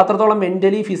 അപ്പോൾ അത്രത്തോളം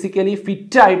മെൻ്റലി ഫിസിക്കലി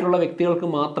ഫിറ്റ് ആയിട്ടുള്ള വ്യക്തികൾക്ക്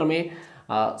മാത്രമേ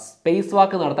സ്പേസ്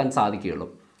വാക്ക് നടത്താൻ സാധിക്കുകയുള്ളൂ.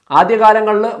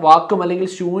 ആദ്യകാലങ്ങളിൽ വാക്കും അല്ലെങ്കിൽ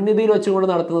ശൂന്യതയിൽ വെച്ചുകൊണ്ട്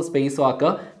നടത്തുന്ന സ്പേസ് വാക്ക്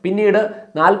പിന്നീട്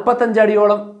 45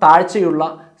 അടിയോളം താഴ്ചയുള്ള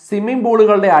സ്വിമ്മിംഗ്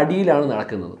പൂളുകളുടെ അടിയിലാണ്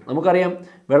നടക്കുന്നത്. നമുക്കറിയാം,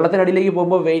 വെള്ളത്തിനടിയിലേക്ക്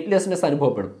പോകുമ്പോൾ വെയ്റ്റ്ലെസ്നെസ്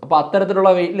അനുഭവപ്പെടും. അപ്പോൾ അത്തരത്തിലുള്ള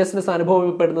വെയ്റ്റ്ലെസ്നെസ്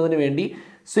അനുഭവപ്പെടുന്നതിന് വേണ്ടി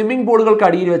സ്വിമ്മിംഗ് പൂളുകൾക്ക്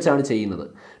അടിയിൽ വെച്ചാണ് ചെയ്യുന്നത്.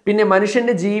 പിന്നെ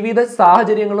മനുഷ്യൻ്റെ ജീവിത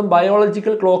സാഹചര്യങ്ങളും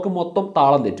ബയോളജിക്കൽ ക്ലോക്കും മൊത്തം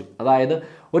താളം തെറ്റും. അതായത്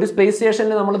ഒരു സ്പേസ്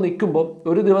സ്റ്റേഷനിൽ നമ്മൾ നിൽക്കുമ്പോൾ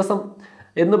ഒരു ദിവസം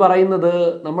എന്ന് പറയുന്നത്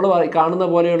നമ്മൾ കാണുന്ന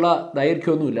പോലെയുള്ള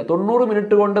ദൈർഘ്യമൊന്നുമില്ല. 90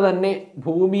 മിനിറ്റ് കൊണ്ട് തന്നെ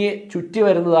ഭൂമിയെ ചുറ്റി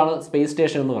വരുന്നതാണ് സ്പേസ്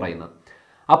സ്റ്റേഷൻ എന്ന് പറയുന്നത്.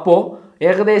 അപ്പോൾ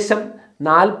ഏകദേശം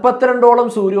 42ഓളം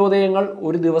സൂര്യോദയങ്ങൾ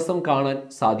ഒരു ദിവസം കാണാൻ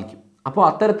സാധിക്കും. അപ്പോൾ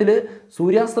അത്തരത്തിൽ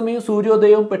സൂര്യാസ്തമയവും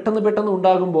സൂര്യോദയവും പെട്ടെന്ന്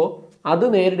ഉണ്ടാകുമ്പോൾ അത്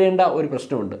നേരിടേണ്ട ഒരു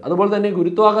പ്രശ്നമുണ്ട്. അതുപോലെ തന്നെ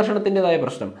ഗുരുത്വാകർഷണത്തിൻ്റെതായ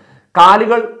പ്രശ്നം,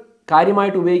 കാലുകൾ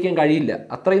കാര്യമായിട്ട് ഉപയോഗിക്കാൻ കഴിയില്ല.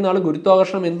 അത്രയും നാൾ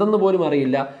ഗുരുത്വാകർഷണം എന്തെന്ന് പോലും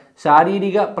അറിയില്ല.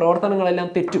 ശാരീരിക പ്രവർത്തനങ്ങളെല്ലാം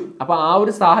തെറ്റും. അപ്പോൾ ആ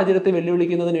ഒരു സാഹചര്യത്തെ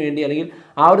വെല്ലുവിളിക്കുന്നതിന് വേണ്ടി, അല്ലെങ്കിൽ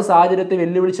ആ ഒരു സാഹചര്യത്തെ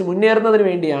വെല്ലുവിളിച്ച് മുന്നേറുന്നതിന്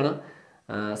വേണ്ടിയാണ്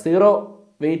സീറോ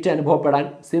വെയിറ്റ് അനുഭവപ്പെടാൻ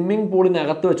സ്വിമ്മിംഗ്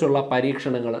പൂളിനകത്ത് വെച്ചുള്ള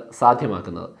പരീക്ഷണങ്ങൾ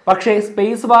സാധ്യമാക്കുന്നത്. പക്ഷേ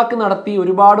സ്പേസ് വാക്ക് നടത്തി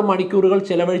ഒരുപാട് മണിക്കൂറുകൾ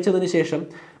ചെലവഴിച്ചതിന് ശേഷം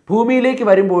ഭൂമിയിലേക്ക്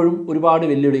വരുമ്പോഴും ഒരുപാട്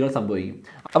വെല്ലുവിളികൾ സംഭവിക്കും.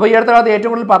 അപ്പോൾ ഈ അടുത്ത കാലത്ത്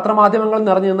ഏറ്റവും കൂടുതൽ പത്രമാധ്യമങ്ങൾ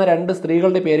നിറഞ്ഞു നിന്ന 2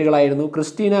 സ്ത്രീകളുടെ പേരുകളായിരുന്നു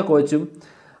ക്രിസ്റ്റീന കോച്ചും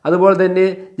അതുപോലെ തന്നെ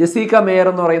ജെസിക്ക മേയർ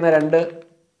എന്ന് പറയുന്ന 2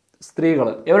 സ്ത്രീകൾ.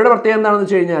 ഇവരുടെ പ്രത്യേകത എന്താണെന്ന്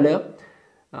വെച്ച് കഴിഞ്ഞാൽ,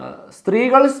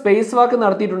 സ്ത്രീകൾ സ്പേസ് വാക്ക്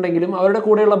നടത്തിയിട്ടുണ്ടെങ്കിലും അവരുടെ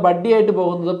കൂടെയുള്ള ബഡ്ഡിയായിട്ട്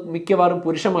പോകുന്നത് മിക്കവാറും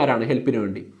പുരുഷന്മാരാണ് ഹെൽപ്പിന്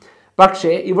വേണ്ടി.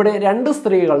 പക്ഷേ ഇവിടെ 2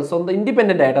 സ്ത്രീകൾ സ്വന്തം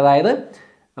ഇൻഡിപെൻഡൻ്റ് ആയിട്ട്, അതായത്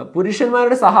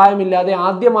പുരുഷന്മാരുടെ സഹായമില്ലാതെ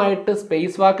ആദ്യമായിട്ട്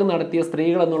സ്പേസ് വാക്ക് നടത്തിയ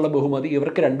സ്ത്രീകൾ എന്നുള്ള ബഹുമതി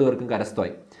ഇവർക്ക് 2 പേർക്കും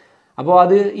കരസ്ഥമായി. അപ്പോൾ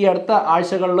അത് ഈ അടുത്ത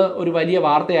ആഴ്ചകളിൽ ഒരു വലിയ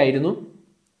വാർത്തയായിരുന്നു.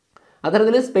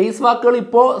 അത്തരത്തിൽ സ്പേസ് വാക്കുകൾ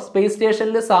ഇപ്പോൾ സ്പേസ്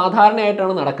സ്റ്റേഷനിൽ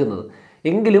സാധാരണയായിട്ടാണ് നടക്കുന്നത്.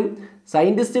 എങ്കിലും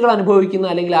സയൻറ്റിസ്റ്റുകൾ അനുഭവിക്കുന്ന,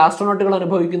 അല്ലെങ്കിൽ ആസ്ട്രോനോട്ടുകൾ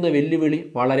അനുഭവിക്കുന്ന വെല്ലുവിളി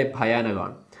വളരെ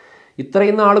ഭയാനകമാണ്.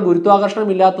 ഇത്രയും നാൾ ഗുരുത്വാകർഷണം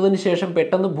ഇല്ലാത്തതിന് ശേഷം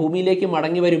പെട്ടെന്ന് ഭൂമിയിലേക്ക്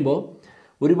മടങ്ങി വരുമ്പോൾ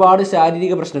ഒരുപാട്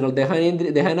ശാരീരിക പ്രശ്നങ്ങൾ,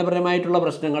 ദഹനപരമായിട്ടുള്ള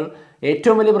പ്രശ്നങ്ങൾ.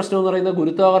 ഏറ്റവും വലിയ പ്രശ്നം എന്ന് പറയുന്നത്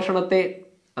ഗുരുത്വാകർഷണത്തെ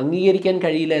അംഗീകരിക്കാൻ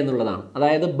കഴിയില്ല എന്നുള്ളതാണ്.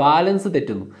 അതായത് ബാലൻസ്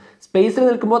തെറ്റുന്നു. സ്പേസിൽ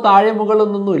നിൽക്കുമ്പോൾ താഴെ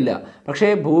മുകളിലൊന്നുമില്ല, പക്ഷേ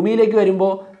ഭൂമിയിലേക്ക്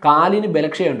വരുമ്പോൾ കാലിന്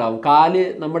ബലക്ഷയുണ്ടാവും. കാല്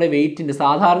നമ്മുടെ വെയിറ്റിൻ്റെ,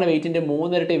 സാധാരണ വെയിറ്റിൻ്റെ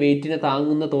 3 ഇരട്ടി വെയിറ്റിനെ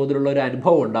താങ്ങുന്ന തോതിലുള്ള ഒരു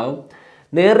അനുഭവം ഉണ്ടാവും.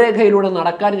 നേർരേഖയിലൂടെ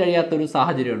നടക്കാൻ കഴിയാത്തൊരു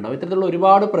സാഹചര്യം ഉണ്ടാവും. ഇത്തരത്തിലുള്ള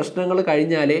ഒരുപാട് പ്രശ്നങ്ങൾ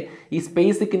കഴിഞ്ഞാലേ ഈ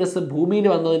സ്പേസ് സിക്നെസ് ഭൂമിയിൽ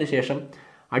വന്നതിന് ശേഷം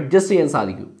അഡ്ജസ്റ്റ് ചെയ്യാൻ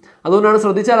സാധിക്കും. അതുകൊണ്ടാണ്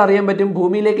ശ്രദ്ധിച്ചാൽ അറിയാൻ പറ്റും,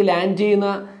 ഭൂമിയിലേക്ക് ലാൻഡ് ചെയ്യുന്ന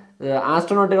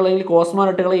ആസ്ട്രോനോട്ടുകൾ അല്ലെങ്കിൽ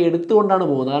കോസ്മോനോട്ടുകളെ എടുത്തുകൊണ്ടാണ്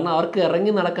പോകുന്നത്. കാരണം അവർക്ക്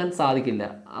ഇറങ്ങി നടക്കാൻ സാധിക്കില്ല.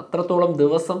 അത്രത്തോളം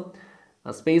ദിവസം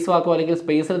സ്പേസ് വാക്കോ അല്ലെങ്കിൽ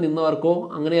സ്പേസിൽ നിന്നവർക്കോ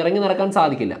അങ്ങനെ ഇറങ്ങി നടക്കാൻ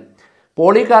സാധിക്കില്ല.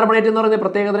 പോളികാർബണേറ്റ് എന്ന് പറയുന്ന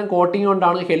പ്രത്യേകതരം കോട്ടിംഗ്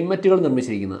കൊണ്ടാണ് ഹെൽമെറ്റുകൾ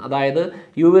നിർമ്മിച്ചിരിക്കുന്നത്. അതായത്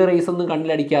UV റേസ് ഒന്നും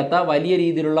കണ്ണിലടിക്കാത്ത വലിയ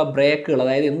രീതിയിലുള്ള ബ്രേക്കുകൾ,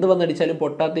 അതായത് എന്ത് വന്നടിച്ചാലും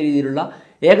പൊട്ടാത്ത രീതിയിലുള്ള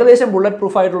ഏകദേശം ബുള്ളറ്റ്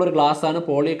പ്രൂഫ് ആയിട്ടുള്ള ഒരു ഗ്ലാസ്സാണ്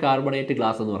പോളികാർബണേറ്റ്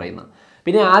ഗ്ലാസ് എന്ന് പറയുന്നത്.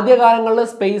 പിന്നെ ആദ്യകാലങ്ങളിൽ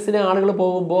സ്പേസിന് ആളുകൾ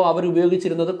പോകുമ്പോൾ അവർ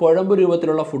ഉപയോഗിച്ചിരുന്നത് കുഴമ്പ്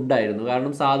രൂപത്തിലുള്ള ഫുഡായിരുന്നു.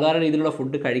 കാരണം സാധാരണ രീതിയിലുള്ള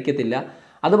ഫുഡ് കഴിക്കത്തില്ല.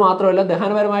 അതുമാത്രമല്ല,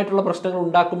 ദഹനപരമായിട്ടുള്ള പ്രശ്നങ്ങൾ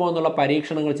ഉണ്ടാക്കുമോ എന്നുള്ള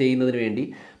പരീക്ഷണങ്ങൾ ചെയ്യുന്നതിന് വേണ്ടി.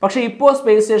 പക്ഷേ ഇപ്പോൾ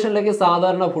സ്പേസ് സ്റ്റേഷനിലേക്ക്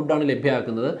സാധാരണ ഫുഡാണ്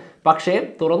ലഭ്യമാക്കുന്നത്. പക്ഷേ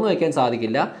തുറന്നു വയ്ക്കാൻ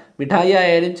സാധിക്കില്ല. മിഠായി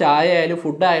ആയാലും ചായ ആയാലും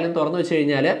ഫുഡായാലും തുറന്നു വെച്ച്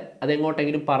കഴിഞ്ഞാൽ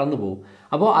അതെങ്ങോട്ടെങ്കിലും പറന്നു പോകും.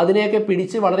 അപ്പോൾ അതിനെയൊക്കെ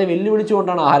പിടിച്ച് വളരെ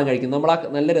വെല്ലുവിളിച്ചുകൊണ്ടാണ് ആഹാരം കഴിക്കുന്നത്. നമ്മൾ ആ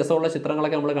നല്ല രസമുള്ള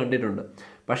ചിത്രങ്ങളൊക്കെ നമ്മൾ കണ്ടിട്ടുണ്ട്.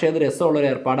 പക്ഷേ അത് രസമുള്ളൊരു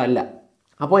ഏർപ്പാടല്ല.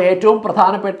 അപ്പോൾ ഏറ്റവും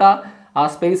പ്രധാനപ്പെട്ട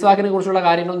സ്പേസ് വാക്കിനെ കുറിച്ചുള്ള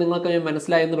കാര്യങ്ങൾ നിങ്ങൾക്ക്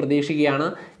മനസ്സിലായെന്ന് പ്രതീക്ഷിക്കുകയാണ്.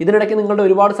 ഇതിനിടയ്ക്ക് നിങ്ങളുടെ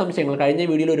ഒരുപാട് സംശയങ്ങൾ, കഴിഞ്ഞ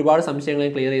വീഡിയോയിൽ ഒരുപാട് സംശയങ്ങൾ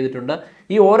ക്ലിയർ ചെയ്തിട്ടുണ്ട്.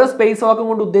 ഈ ഓരോ സ്പേസ് വാക്കും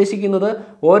കൊണ്ട് ഉദ്ദേശിക്കുന്നത്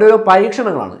ഓരോരോ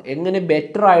പരീക്ഷണങ്ങളാണ്. എങ്ങനെ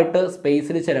ബെറ്റർ ആയിട്ട്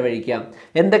സ്പേസിൽ ചെലവഴിക്കാം,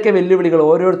 എന്തൊക്കെ വെല്ലുവിളികൾ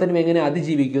ഓരോരുത്തരും എങ്ങനെ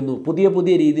അതിജീവിക്കുന്നു,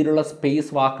 പുതിയ രീതിയിലുള്ള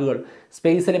സ്പേസ് വാക്കുകൾ,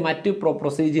 സ്പേസിലെ മറ്റ്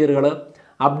പ്രൊസീജിയറുകൾ,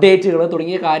 അപ്ഡേറ്റുകൾ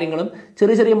തുടങ്ങിയ കാര്യങ്ങളും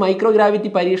ചെറിയ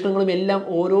മൈക്രോഗ്രാവിറ്റി പരീക്ഷണങ്ങളും എല്ലാം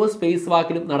ഓരോ സ്പേസ്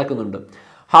വാക്കിലും നടക്കുന്നുണ്ട്.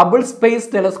 ഹബിൾ സ്പേസ്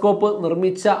ടെലസ്കോപ്പ്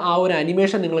നിർമ്മിച്ച ആ ഒരു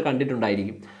അനിമേഷൻ നിങ്ങൾ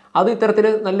കണ്ടിട്ടുണ്ടായിരിക്കും. അത് ഇത്തരത്തിൽ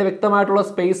നല്ല വ്യക്തമായിട്ടുള്ള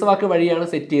സ്പേസ് വാക്ക് വഴിയാണ്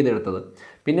സെറ്റ് ചെയ്തെടുത്തത്.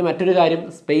 പിന്നെ മറ്റൊരു കാര്യം,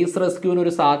 സ്പേസ് റെസ്ക്യൂവിന്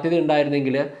ഒരു സാധ്യത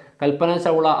ഉണ്ടായിരുന്നെങ്കിൽ കൽപ്പന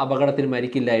ചൗള അപകടത്തിൽ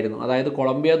മരിക്കില്ലായിരുന്നു. അതായത്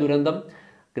കൊളംബിയ ദുരന്തം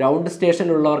ഗ്രൗണ്ട്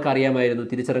സ്റ്റേഷനിലുള്ളവർക്ക് അറിയാമായിരുന്നു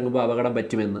തിരിച്ചിറങ്ങുമ്പോൾ അപകടം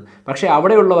പറ്റുമെന്ന്. പക്ഷേ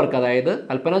അവിടെയുള്ളവർക്ക്, അതായത്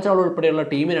കൽപ്പന ചൗള ഉൾപ്പെടെയുള്ള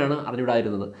ടീമിനാണ്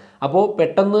അറിഞ്ഞുകൂടായിരുന്നത്. അപ്പോൾ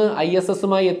പെട്ടെന്ന്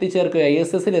ISSമായി എത്തിച്ചേർക്കുകയോ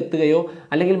ISSൽ എത്തുകയോ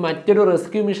അല്ലെങ്കിൽ മറ്റൊരു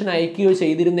റെസ്ക്യൂ മിഷൻ അയക്കുകയോ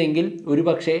ചെയ്തിരുന്നെങ്കിൽ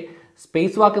ഒരുപക്ഷെ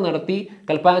സ്പേസ് വാക്ക് നടത്തി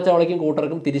കൽപ്പന ചൗളയ്ക്കും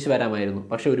കൂട്ടർക്കും തിരിച്ചു വരാമായിരുന്നു.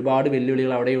 പക്ഷേ ഒരുപാട്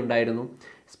വെല്ലുവിളികൾ അവിടെ ഉണ്ടായിരുന്നു.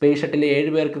 സ്പേസ് ഷട്ടിൽ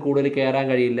 7 പേർക്ക് കൂടുതൽ കയറാൻ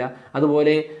കഴിയില്ല.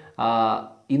 അതുപോലെ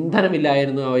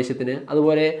ഇന്ധനമില്ലായിരുന്നു ആവശ്യത്തിന്.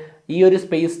 അതുപോലെ ഈ ഒരു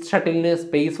സ്പേസ് ഷട്ടിലിന്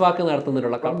സ്പേസ് വാക്ക്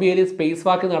നടത്തുന്നതിനുള്ള, കമ്പിയിൽ സ്പേസ്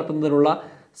വാക്ക് നടത്തുന്നതിനുള്ള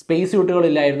സ്പേസ്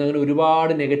സ്യൂട്ടുകളില്ലായിരുന്നു. അങ്ങനെ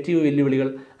ഒരുപാട് നെഗറ്റീവ് വെല്ലുവിളികൾ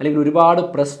അല്ലെങ്കിൽ ഒരുപാട്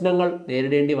പ്രശ്നങ്ങൾ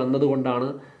നേരിടേണ്ടി വന്നതുകൊണ്ടാണ്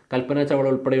കൽപ്പന ചൗള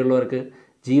ഉൾപ്പെടെയുള്ളവർക്ക്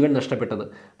ജീവൻ നഷ്ടപ്പെട്ടത്.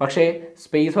 പക്ഷേ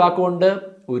സ്പേസ് വാക്ക് കൊണ്ട്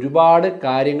ഒരുപാട്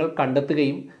കാര്യങ്ങൾ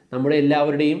കണ്ടെത്തുകയും നമ്മുടെ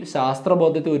എല്ലാവരുടെയും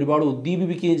ശാസ്ത്രബോധത്തെ ഒരുപാട്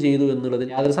ഉദ്ദീപിപ്പിക്കുകയും ചെയ്തു എന്നുള്ളതിൽ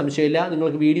യാതൊരു സംശയമില്ല.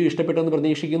 നിങ്ങൾക്ക് വീഡിയോ ഇഷ്ടപ്പെട്ടെന്ന്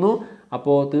പ്രതീക്ഷിക്കുന്നു.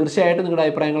 അപ്പോൾ തീർച്ചയായിട്ടും നിങ്ങളുടെ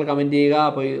അഭിപ്രായങ്ങൾ കമൻറ്റ് ചെയ്യുക.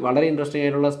 അപ്പോൾ വളരെ ഇൻട്രസ്റ്റിംഗ്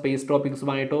ആയിട്ടുള്ള സ്പേസ്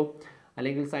ടോപ്പിക്സുമായിട്ടോ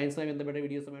അല്ലെങ്കിൽ സയൻസുമായി ബന്ധപ്പെട്ട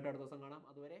വീഡിയോസുമായിട്ടോ അടുത്ത ദിവസം കാണാം.